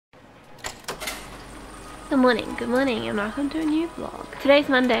Good morning and welcome to a new vlog. Today's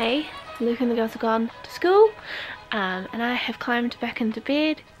Monday, Luke and the girls have gone to school and I have climbed back into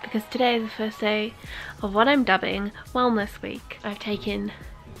bed because today is the first day of what I'm dubbing Wellness Week. I've taken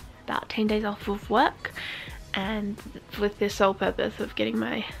about 10 days off of work and with the sole purpose of getting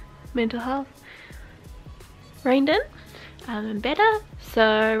my mental health reined in and better.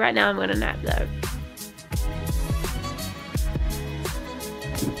 So right now I'm going to nap though.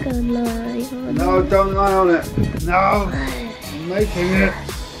 Lie on no, don't lie on it. No, I'm making it.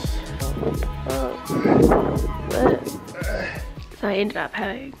 So I ended up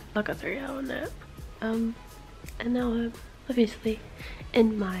having like a 3-hour nap. And now I'm obviously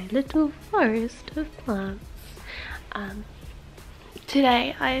in my little forest of plants.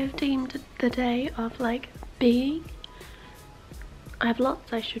 Today I have deemed it the day of like being. I have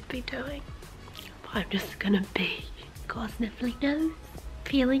lots I should be doing, but I'm just gonna be. God sniffly nose.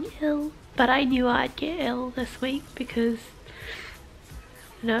 Feeling ill, but I knew I'd get ill this week because,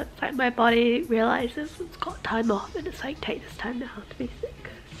 you know, it's like my body realizes it's got time off and it's like, take this time now to be sick.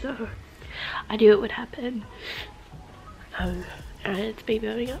 So I knew it would happen, and it's been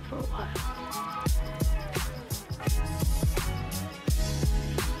building up for a while.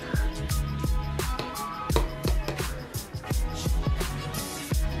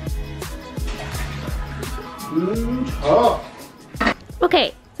 Oh.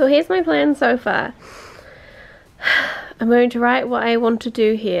 Okay, so here's my plan so far. I'm going to write what I want to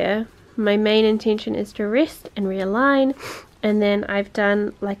do here. My main intention is to rest and realign, and then I've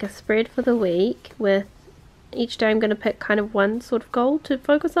done like a spread for the week with each day I'm going to pick kind of one sort of goal to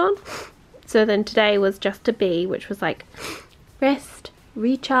focus on. So then today was just to be, which was like rest,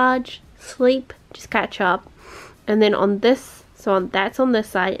 recharge, sleep, just catch up. And then on this, that's on this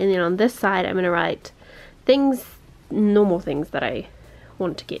side, and then on this side I'm going to write things, normal things that I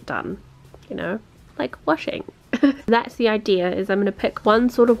want to get done, you know, like washing. That's the idea, is I'm going to pick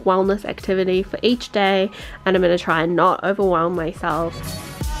one sort of wellness activity for each day and I'm going to try and not overwhelm myself.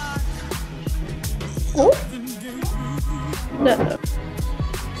 Oh no.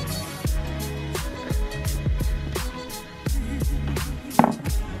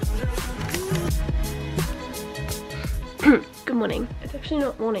 Good morning. It's actually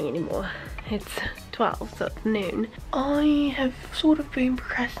not morning anymore, it's 12, so it's noon. I have sort of been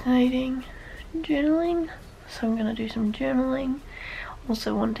procrastinating journaling, so I'm gonna do some journaling.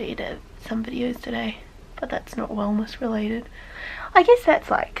 Also want to edit some videos today, but that's not wellness related. I guess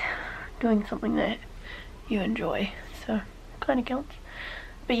that's like doing something that you enjoy, so kind of counts.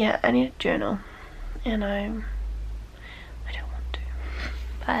 But yeah, I need a journal, and I don't want to,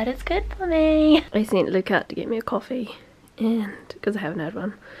 but it's good for me. I sent Luke out to get me a coffee, and because I haven't had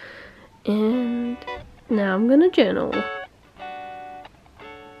one. And now I'm gonna journal.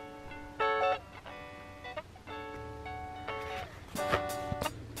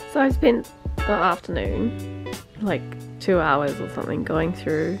 So I spent the afternoon, like 2 hours or something, going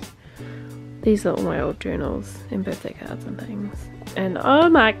through these are all my old journals and birthday cards and things. And oh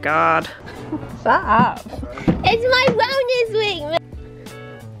my god. Shut up. It's my wellness week!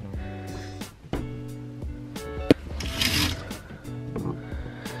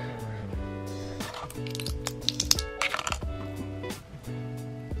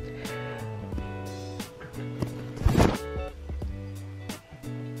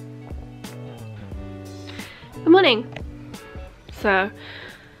 Good morning. So,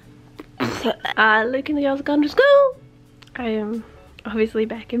 Luke and the girls have gone to school. I am obviously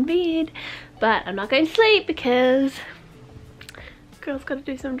back in bed, but I'm not going to sleep because girls got to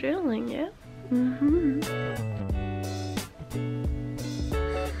do some journaling, yeah?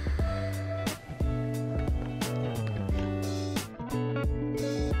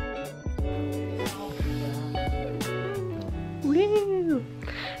 Woo!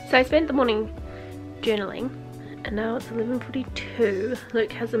 So I spent the morning journaling, and now it's 11:42.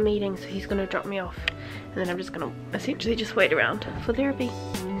 Luke has a meeting, so he's gonna drop me off, and then I'm just gonna essentially just wait around for therapy.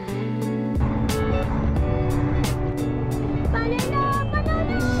 How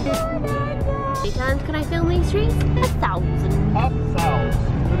many times can I film these trees? 1,000.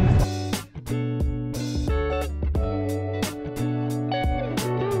 1,000.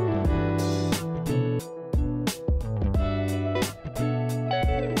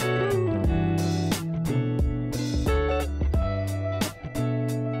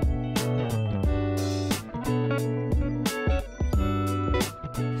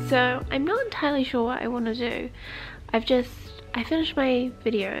 So I'm not entirely sure what I want to do. I finished my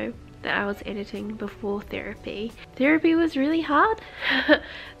video that I was editing before therapy. Therapy was really hard.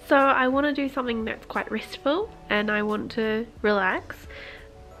 So I want to do something that's quite restful and I want to relax,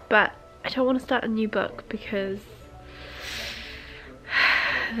 but I don't want to start a new book because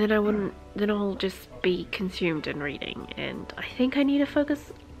then I'll just be consumed in reading, and I think I need to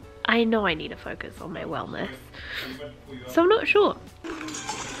focus. I know I need to focus on my wellness, so I'm not sure.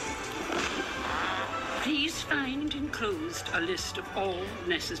 Please find enclosed a list of all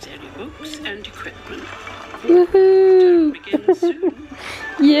necessary books and equipment. Woohoo! Begin soon.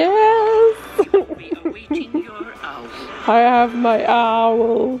 Yes! You'll be awaiting your owl. I have my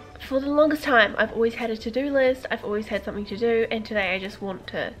owl. For the longest time, I've always had a to-do list. I've always had something to do, and today I just want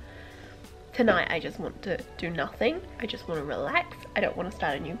to... Tonight I just want to do nothing. I just want to relax. I don't want to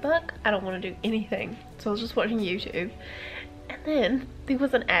start a new book. I don't want to do anything. So I was just watching YouTube, and then there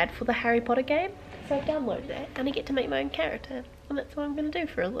was an ad for the Harry Potter game. So I downloaded it, and I get to make my own character, and that's what I'm going to do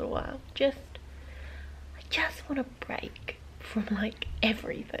for a little while. I just want a break from like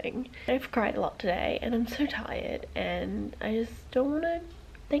everything. I've cried a lot today, and I'm so tired, and I just don't want to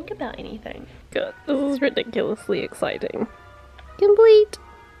think about anything. God, this is ridiculously exciting. Complete.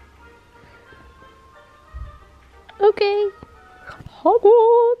 Okay.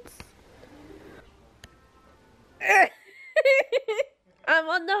 Hogwarts. I'm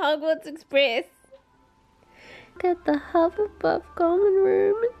on the Hogwarts Express. At the Hufflepuff common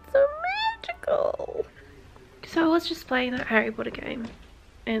room. It's so magical. So I was just playing that Harry Potter game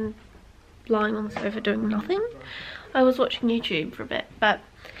and lying on the sofa doing nothing. I was watching YouTube for a bit, but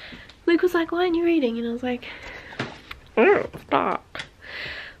Luke was like, why aren't you reading? And I was like, oh, it's dark.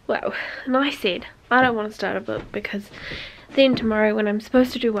 Well, and I said, I don't want to start a book because then tomorrow when I'm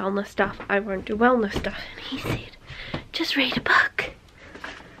supposed to do wellness stuff, I won't do wellness stuff. And he said, just read a book.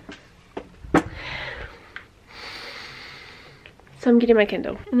 So I'm getting my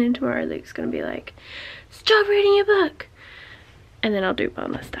Kindle, and then tomorrow Luke's gonna be like, stop reading your book, and then I'll do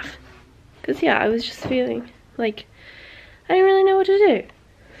wellness stuff. Because yeah, I was just feeling like I didn't really know what to do.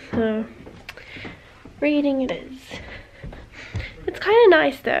 So reading it is. It's kind of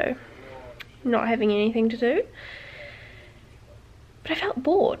nice though, not having anything to do. But I felt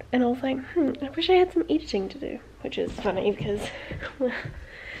bored, and I was like, I wish I had some editing to do. Which is funny because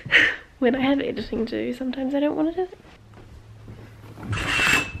when I have editing to do, sometimes I don't want to do it.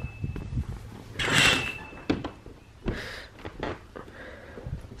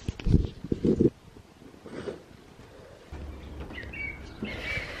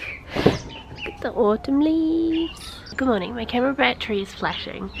 The autumn leaves. Good morning, my camera battery is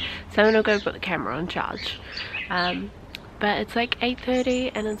flashing, so I'm gonna go put the camera on charge. But it's like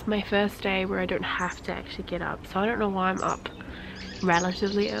 8:30 and it's my first day where I don't have to actually get up, so I don't know why I'm up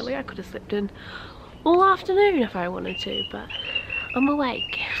relatively early. I could have slept in all afternoon if I wanted to, but I'm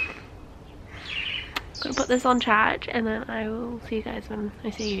awake. Gonna put this on charge and then I will see you guys when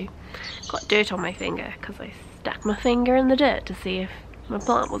I see you. Got dirt on my finger because I stuck my finger in the dirt to see if my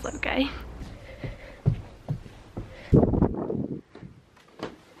plant was okay.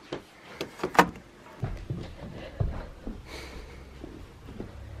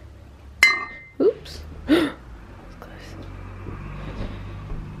 Oops. That's close.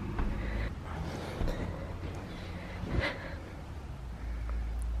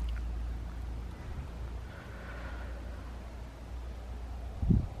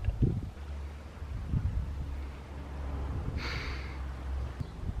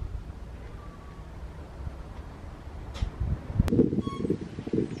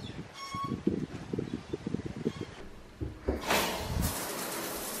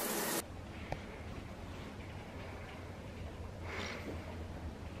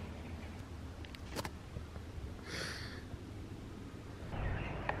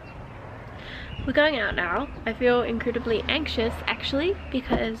 We're going out now. I feel incredibly anxious actually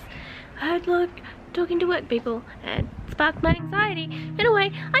because I heard Luke talking to work people and sparked my anxiety in a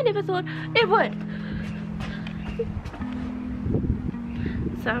way I never thought it would.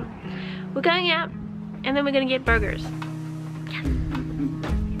 So we're going out and then we're gonna get burgers.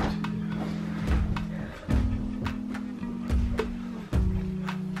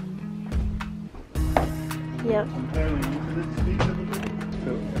 Yes. Yep.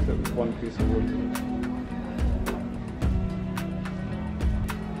 If it was one piece of wood.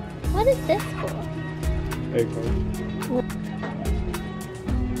 What is this for? Egg.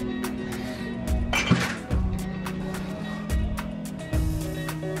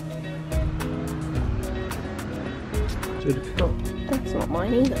 That's not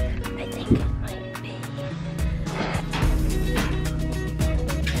mine either. I think it might be.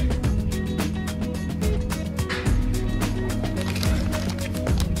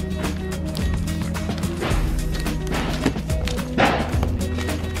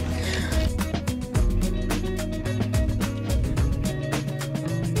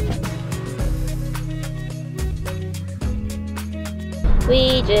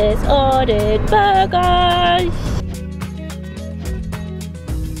 We just ordered burgers.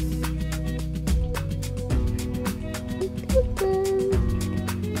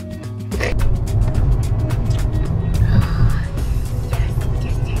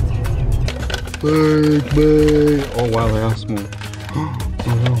 Big. Oh wow, they are small.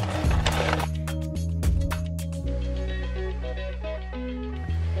 Oh no.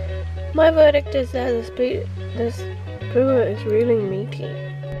 My verdict is that this burger is really meaty.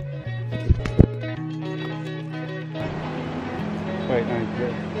 Wait, no,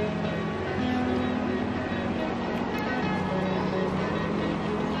 good.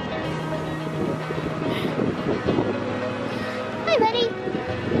 Hi, buddy.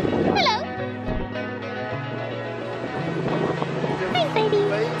 Hello. Hi, baby.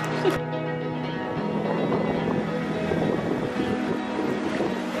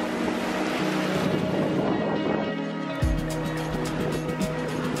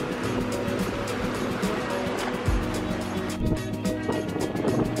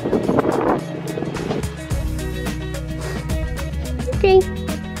 Okay.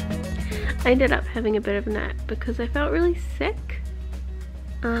 I ended up having a bit of a nap because I felt really sick.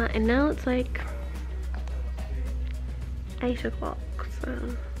 And now it's like 8 o'clock, so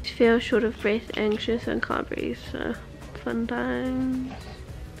I feel short of breath, anxious and can't breathe, so fun times.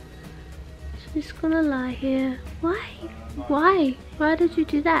 So just gonna lie here. Why did you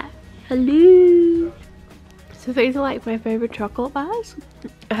do that? Hello. So these are like my favorite chocolate bars,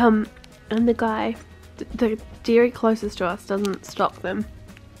 and the guy, the dairy closest to us doesn't stock them,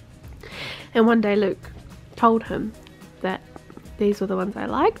 and one day Luke told him that these were the ones I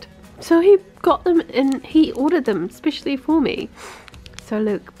liked, so he got them and he ordered them especially for me. So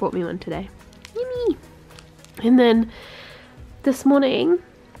Luke brought me one today. Yummy. And then this morning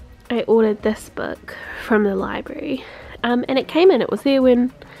I ordered this book from the library, and it came in, it was there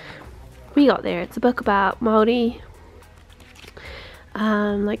when we got there. It's a book about Māori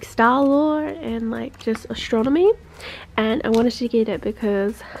like star lore and like just astronomy, and I wanted to get it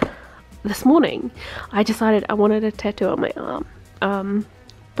because this morning I decided I wanted a tattoo on my arm,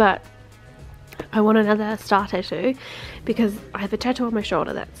 but I want another star tattoo because I have a tattoo on my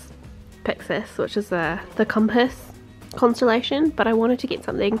shoulder that's Pixis, which is the compass constellation, but I wanted to get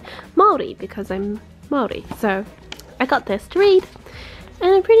something Māori because I'm Māori. So I got this to read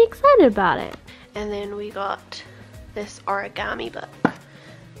and I'm pretty excited about it. And then we got this origami book.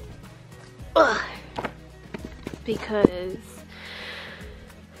 Ugh. Because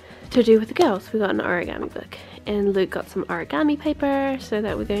to do with the girls, we got an origami book, and Luke got some origami paper so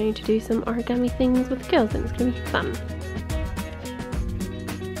that we're going to do some origami things with the girls, and it's going to be fun.